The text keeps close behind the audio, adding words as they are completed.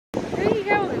Who are you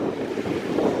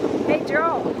going? Hey,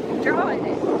 draw. Draw in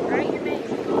it. Write your name.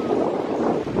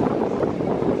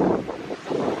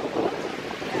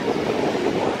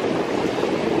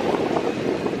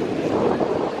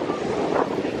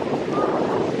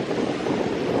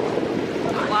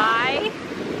 Why?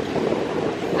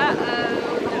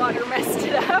 Uh-oh, the water messed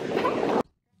it up.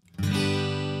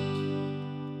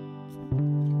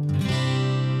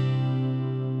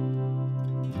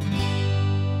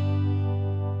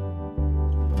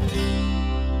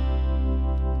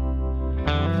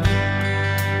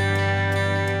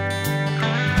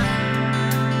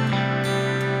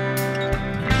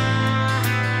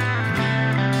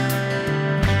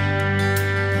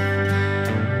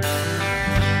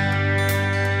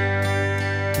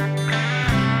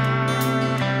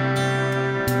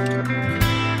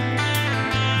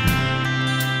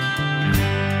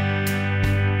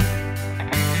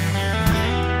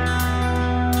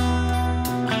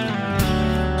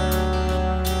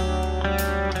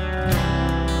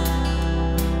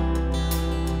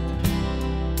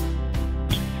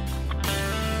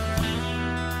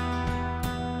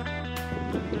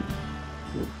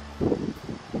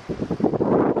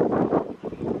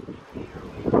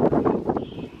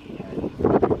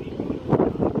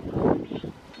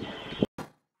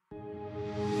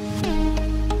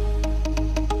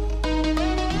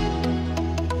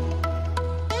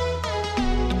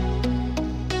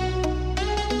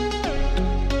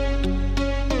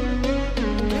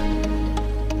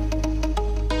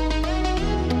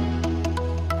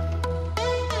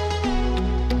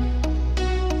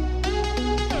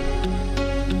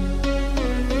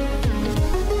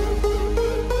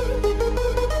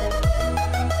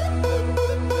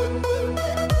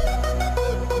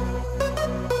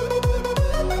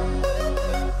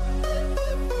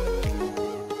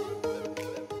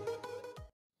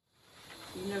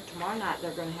 You know, tomorrow night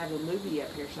they're going to have a movie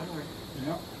up here somewhere.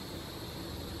 Yeah.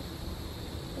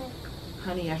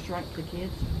 Honey, I Shrunk the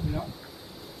Kids. Yeah.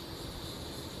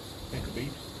 Think a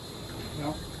beat.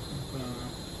 Yeah.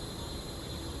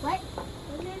 What?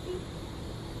 What did it be?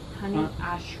 Honey,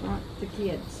 I Shrunk the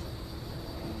Kids.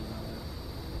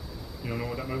 You don't know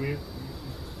what that movie is?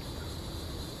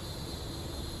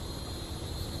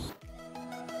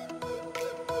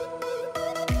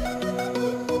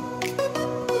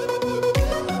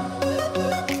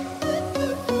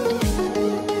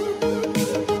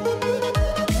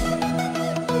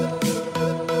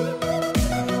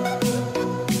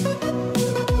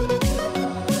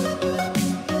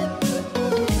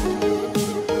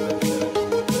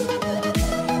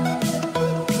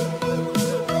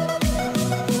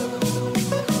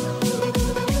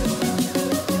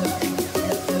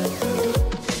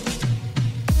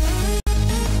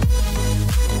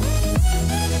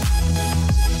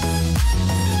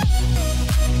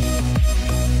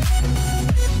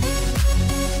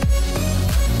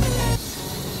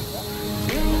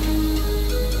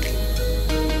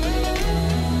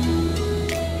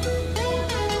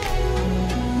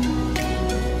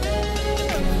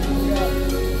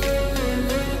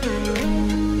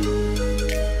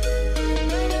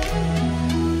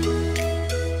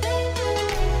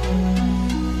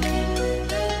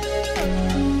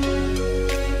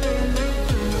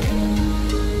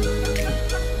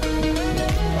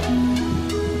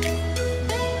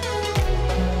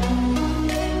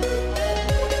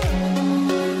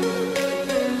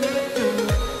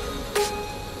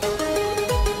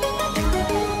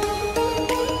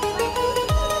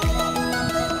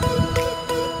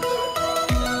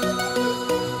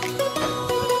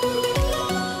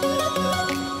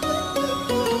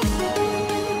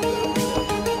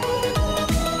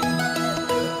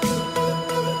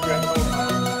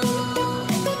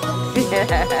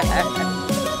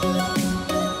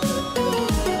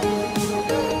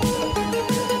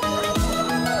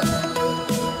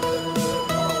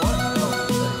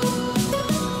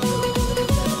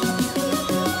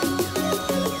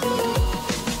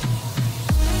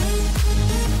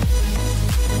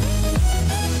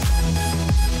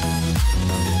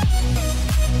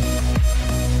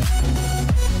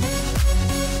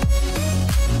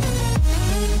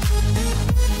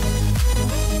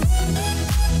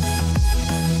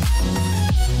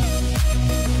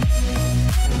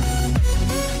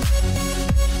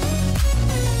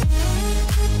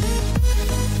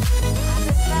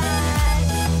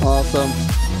 Awesome.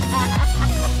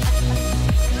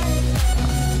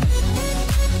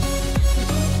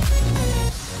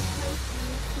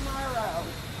 Tomorrow.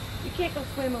 You can't go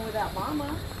swimming without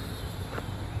Mama.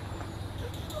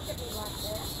 Look at me like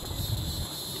that. I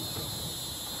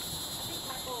think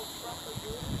my old brother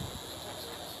did.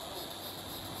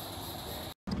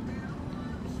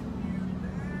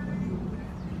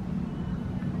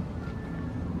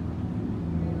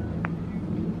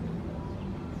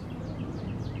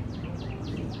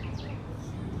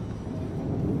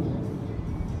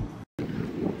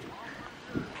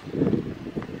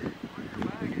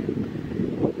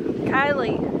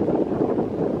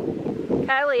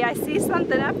 Kylie, I see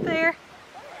something up there.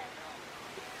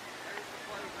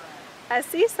 I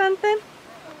see something.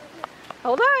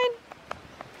 Hold on.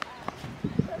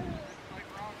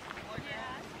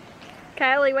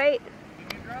 Kylie, wait.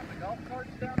 Can you drive the golf carts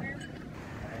down here?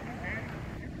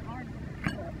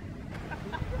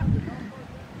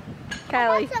 Kylie.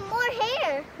 I got some more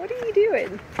hair. What are you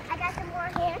doing? I got some more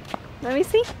hair. Let me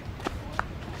see.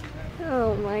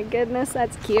 Oh my goodness,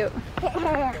 that's cute.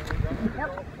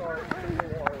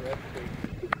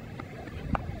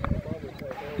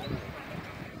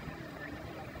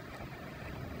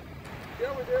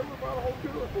 Yeah, we did. We brought a whole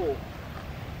cooler full.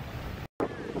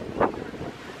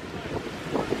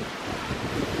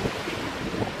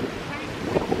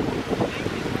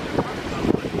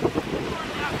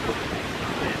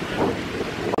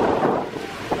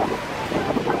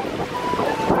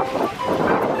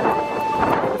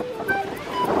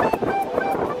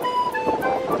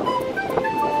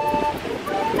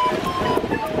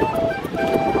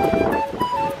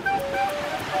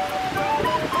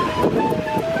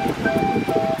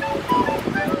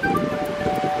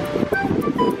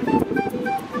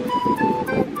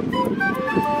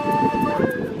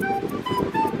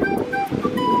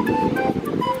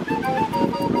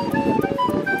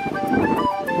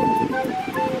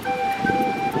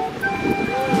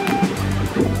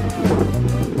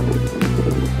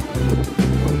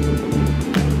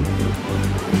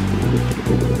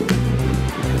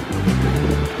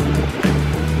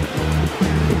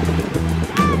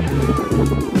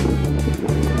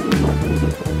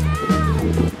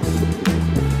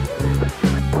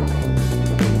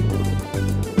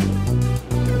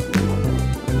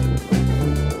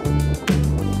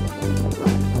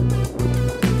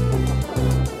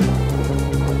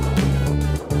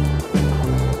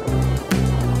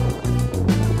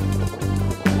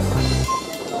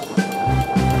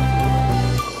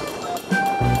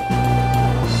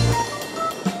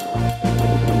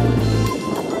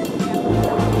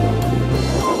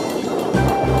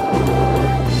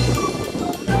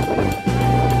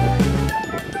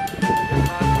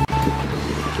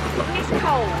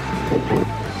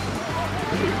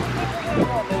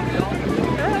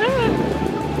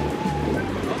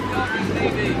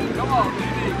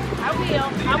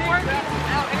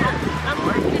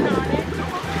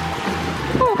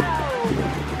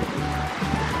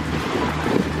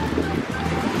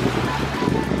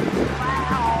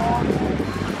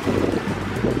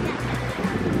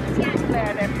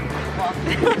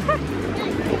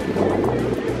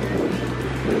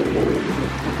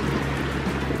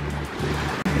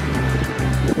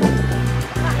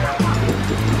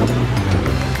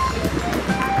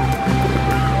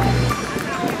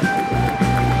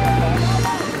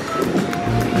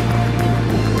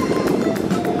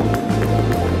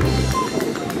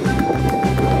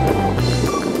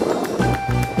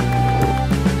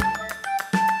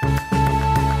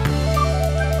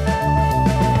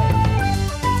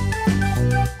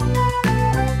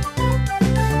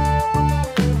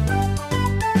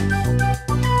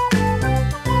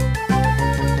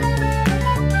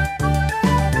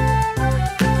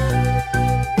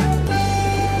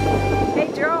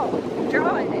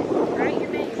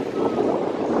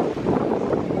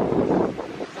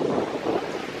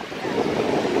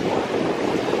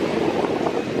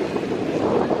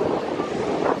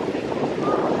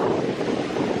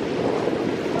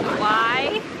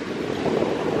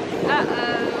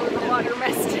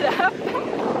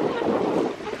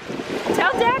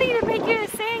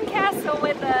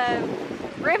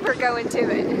 river going to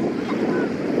it.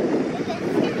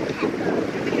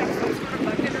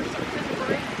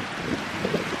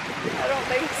 I don't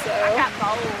think so. I got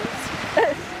bowls.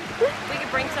 We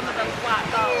could bring some of those white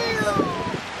bowls.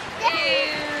 Ew!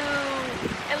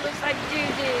 It looks like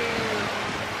doo-doo.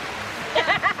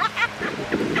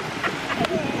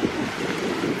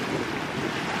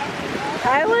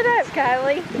 Pile it up,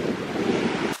 Kylie.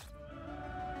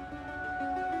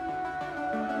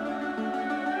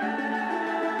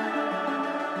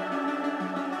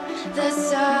 The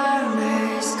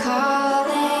summer's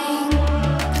calling.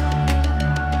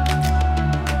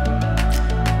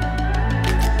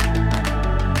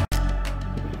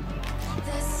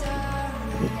 The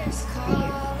summer's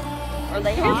calling. Are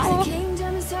they The hot?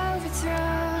 kingdom's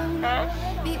overthrown.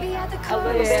 Huh? Meet me at the A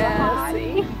little bit Yeah, hot.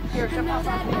 see? Here, I come know on.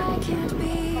 that I can't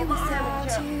be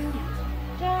without you.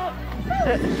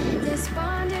 This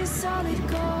bond is solid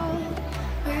gold.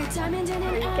 We're a diamond in an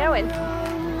Where are you going?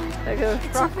 emerald. There goes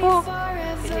It took me Rockpool.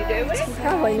 forever Can you do it? to You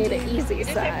probably need an find you. easy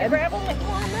side. Grab them and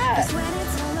climb up. 'Cause when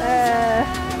it's all over,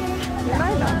 You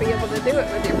might not be able to do it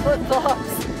with your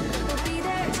flip-flops. we'll be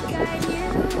there to guide you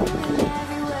in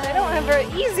every way. They don't have very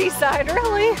the easy side,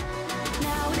 really.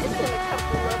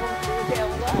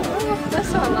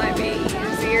 This one might be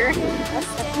easier.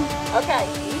 Okay,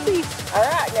 easy. All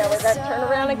right, now we're going to turn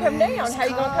around and come down. How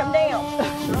you going to come down?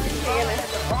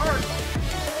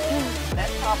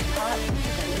 That's top hot.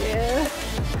 Yeah.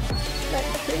 That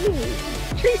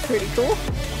tree's pretty cool.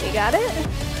 You got it?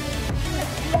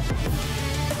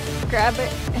 Grab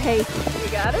it. Hey, you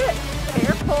got it?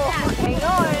 Careful. Hang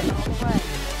on.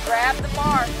 Grab the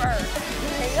bar first.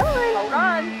 Hang on. Hold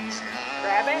on.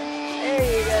 Grab it. There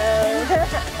you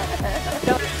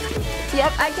go.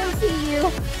 Yep, I can see you.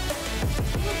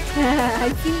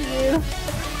 I see you.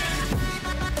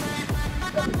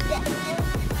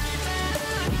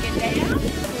 Get down.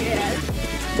 Yes.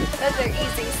 Those are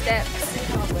easy steps.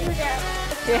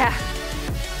 Yeah.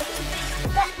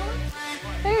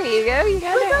 There you go. You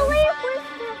got it.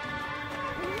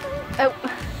 Oh.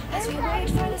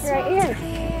 Right here.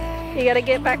 You gotta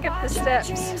get back up the steps.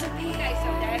 Okay, so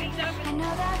Daddy's up. I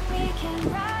know that we can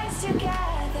rise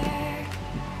together.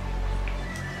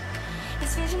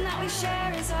 This vision that we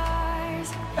share is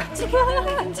ours. Together we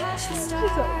can touch the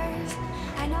stars.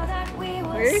 I know that we will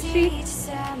Where is see she?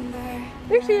 December.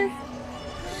 There she is.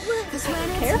 'Cause when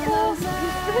it's Careful.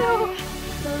 over,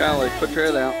 Kylie, put your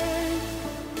head out.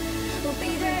 we'll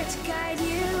be there to guide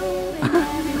you in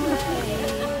every way.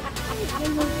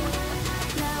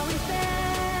 Now we've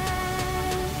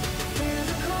been through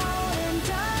the cold and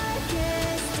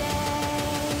darkest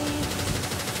days.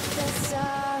 The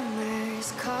summer's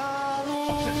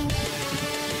calling.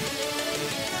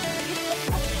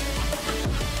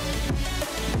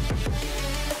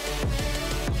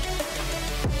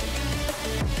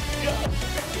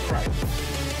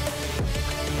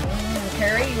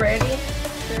 Carrie, you ready?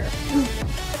 Sure.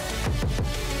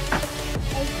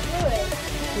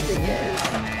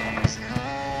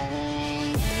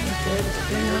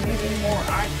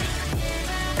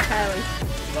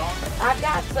 I've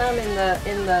got some in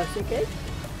the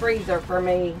freezer for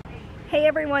me. Hey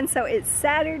everyone, so it's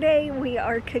Saturday. We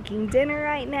are cooking dinner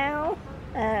right now.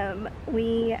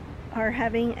 We are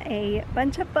having a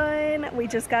bunch of fun. We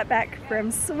just got back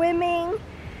from swimming.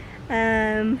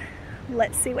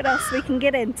 Let's see what else we can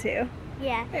get into.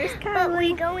 Yeah. There's But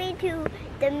we're Kylie. going to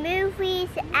the movies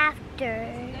after.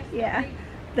 Yeah,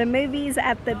 the movies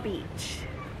at the beach.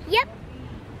 Yep.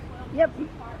 Yep.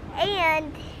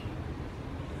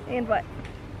 And what?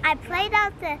 I played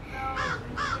out the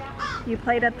You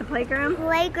played at the playground?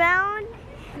 playground,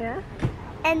 Yeah.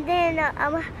 and then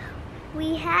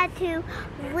we had to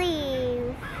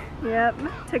leave. Yep.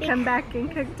 To come back and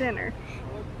cook dinner.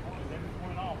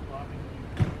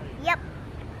 Yep.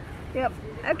 Yep.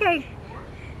 Okay.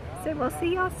 So we'll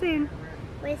see y'all soon.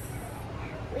 We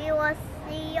will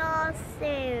see y'all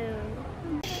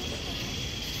soon.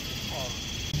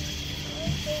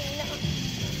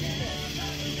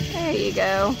 There you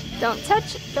go. Don't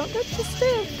touch the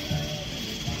stick.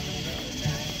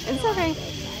 It's okay.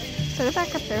 Put it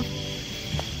back up there.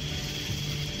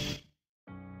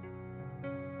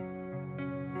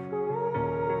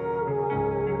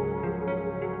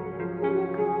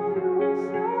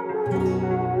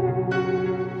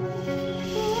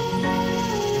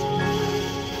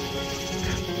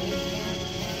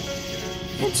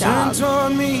 Good Turn job.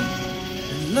 toward me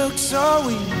and look so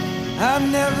weak. I've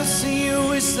never seen you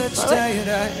with such Float. tired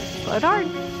eyes. Float hard.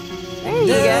 There you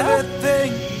go.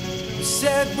 Everything we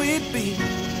said we'd be,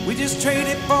 we just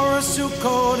traded for a suit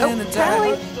coat and a tie.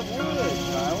 Kylie. Touch the wood,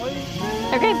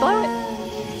 Kylie. Okay, blow it.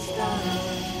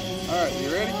 All right, you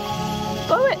ready?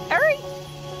 Blow it. Hurry.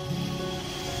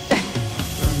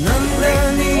 And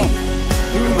underneath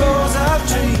the rows of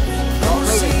trees, don't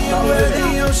see you where the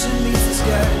ocean meets the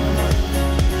sky.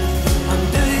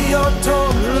 Under your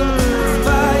toes,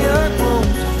 fire grows.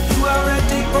 You are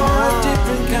ready for a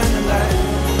different kind of life.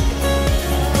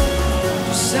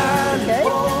 Silent Okay.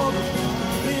 for the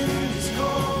wind is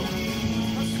cold.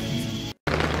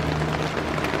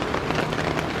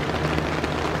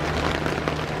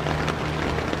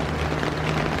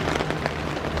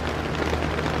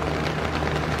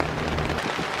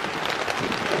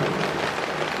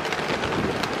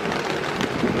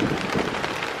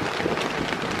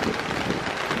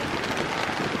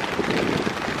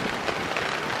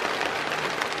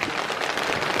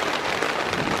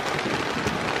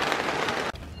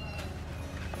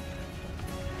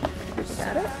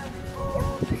 Got it?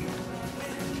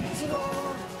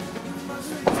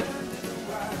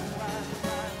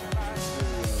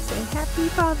 Say Happy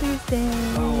Father's Day.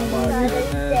 Oh my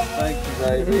goodness. Thank you,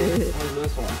 baby. Where's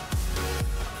this one?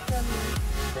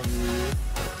 From you.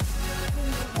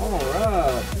 All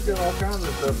right. You got all kinds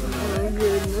of stuff in there. Oh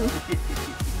goodness.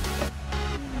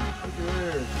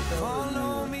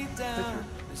 Follow me down.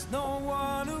 There's no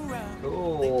one around.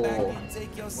 Cool.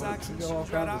 Take your Look, socks you and got all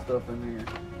shoes right kinds of off. stuff in here.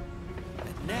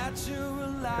 Natural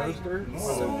light. Coaster,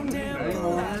 So a damn name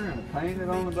on bright. there, and a painted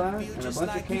on the back, and a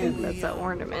bunch of candy. That's an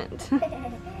ornament.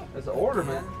 It's an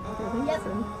ornament. Yep.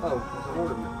 Oh, it's an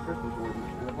ornament, Christmas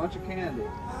ornament, and a bunch of candy.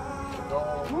 It's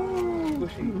all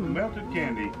squishy. Melted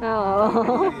candy.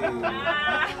 Oh.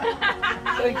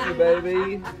 Thank you,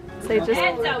 baby. So just,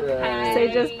 That's okay.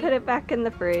 so just put it back in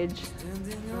the fridge.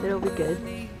 It'll be good.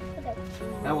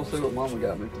 Now we'll see what Mama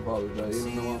got me for Father's Day,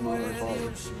 even though I'm not her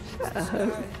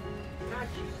father.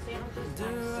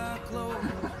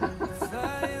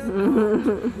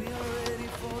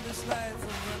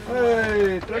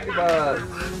 Hey, turkey bites.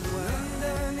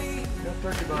 Got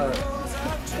turkey bites.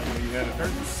 You had a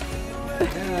turkey?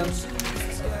 And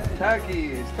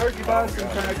tackies. Turkey bites and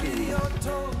tackies.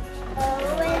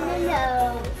 Oh, and the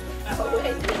nose.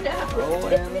 Oh,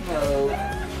 and the nose.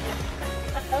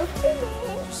 Okay.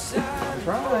 I'm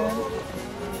trying.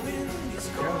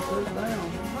 Gotta put it down.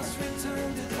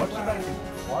 What's the bacon?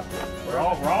 What? We're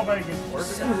all bacon.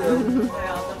 Where's it go?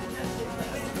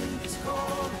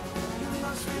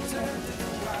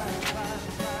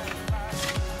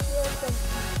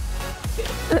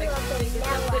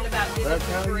 Something about That's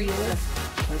how delivery. you look.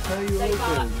 That's how you They look.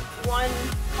 bought one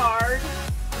card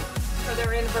for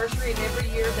their anniversary, and every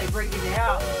year they bring it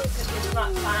out because it's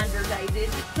not signed or dated.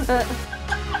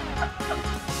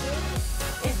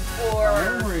 It's for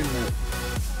Memory it.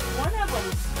 one of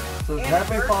them. Says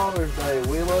Happy Father's Day.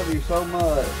 We love you so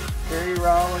much. Carrie,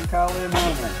 Rowland, Kylie, and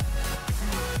Mama.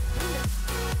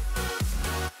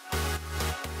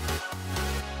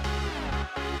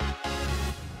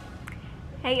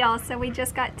 Hey y'all, so we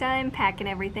just got done packing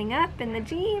everything up in the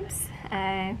Jeeps.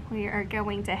 We are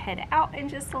going to head out in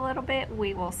just a little bit.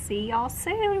 We will see y'all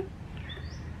soon.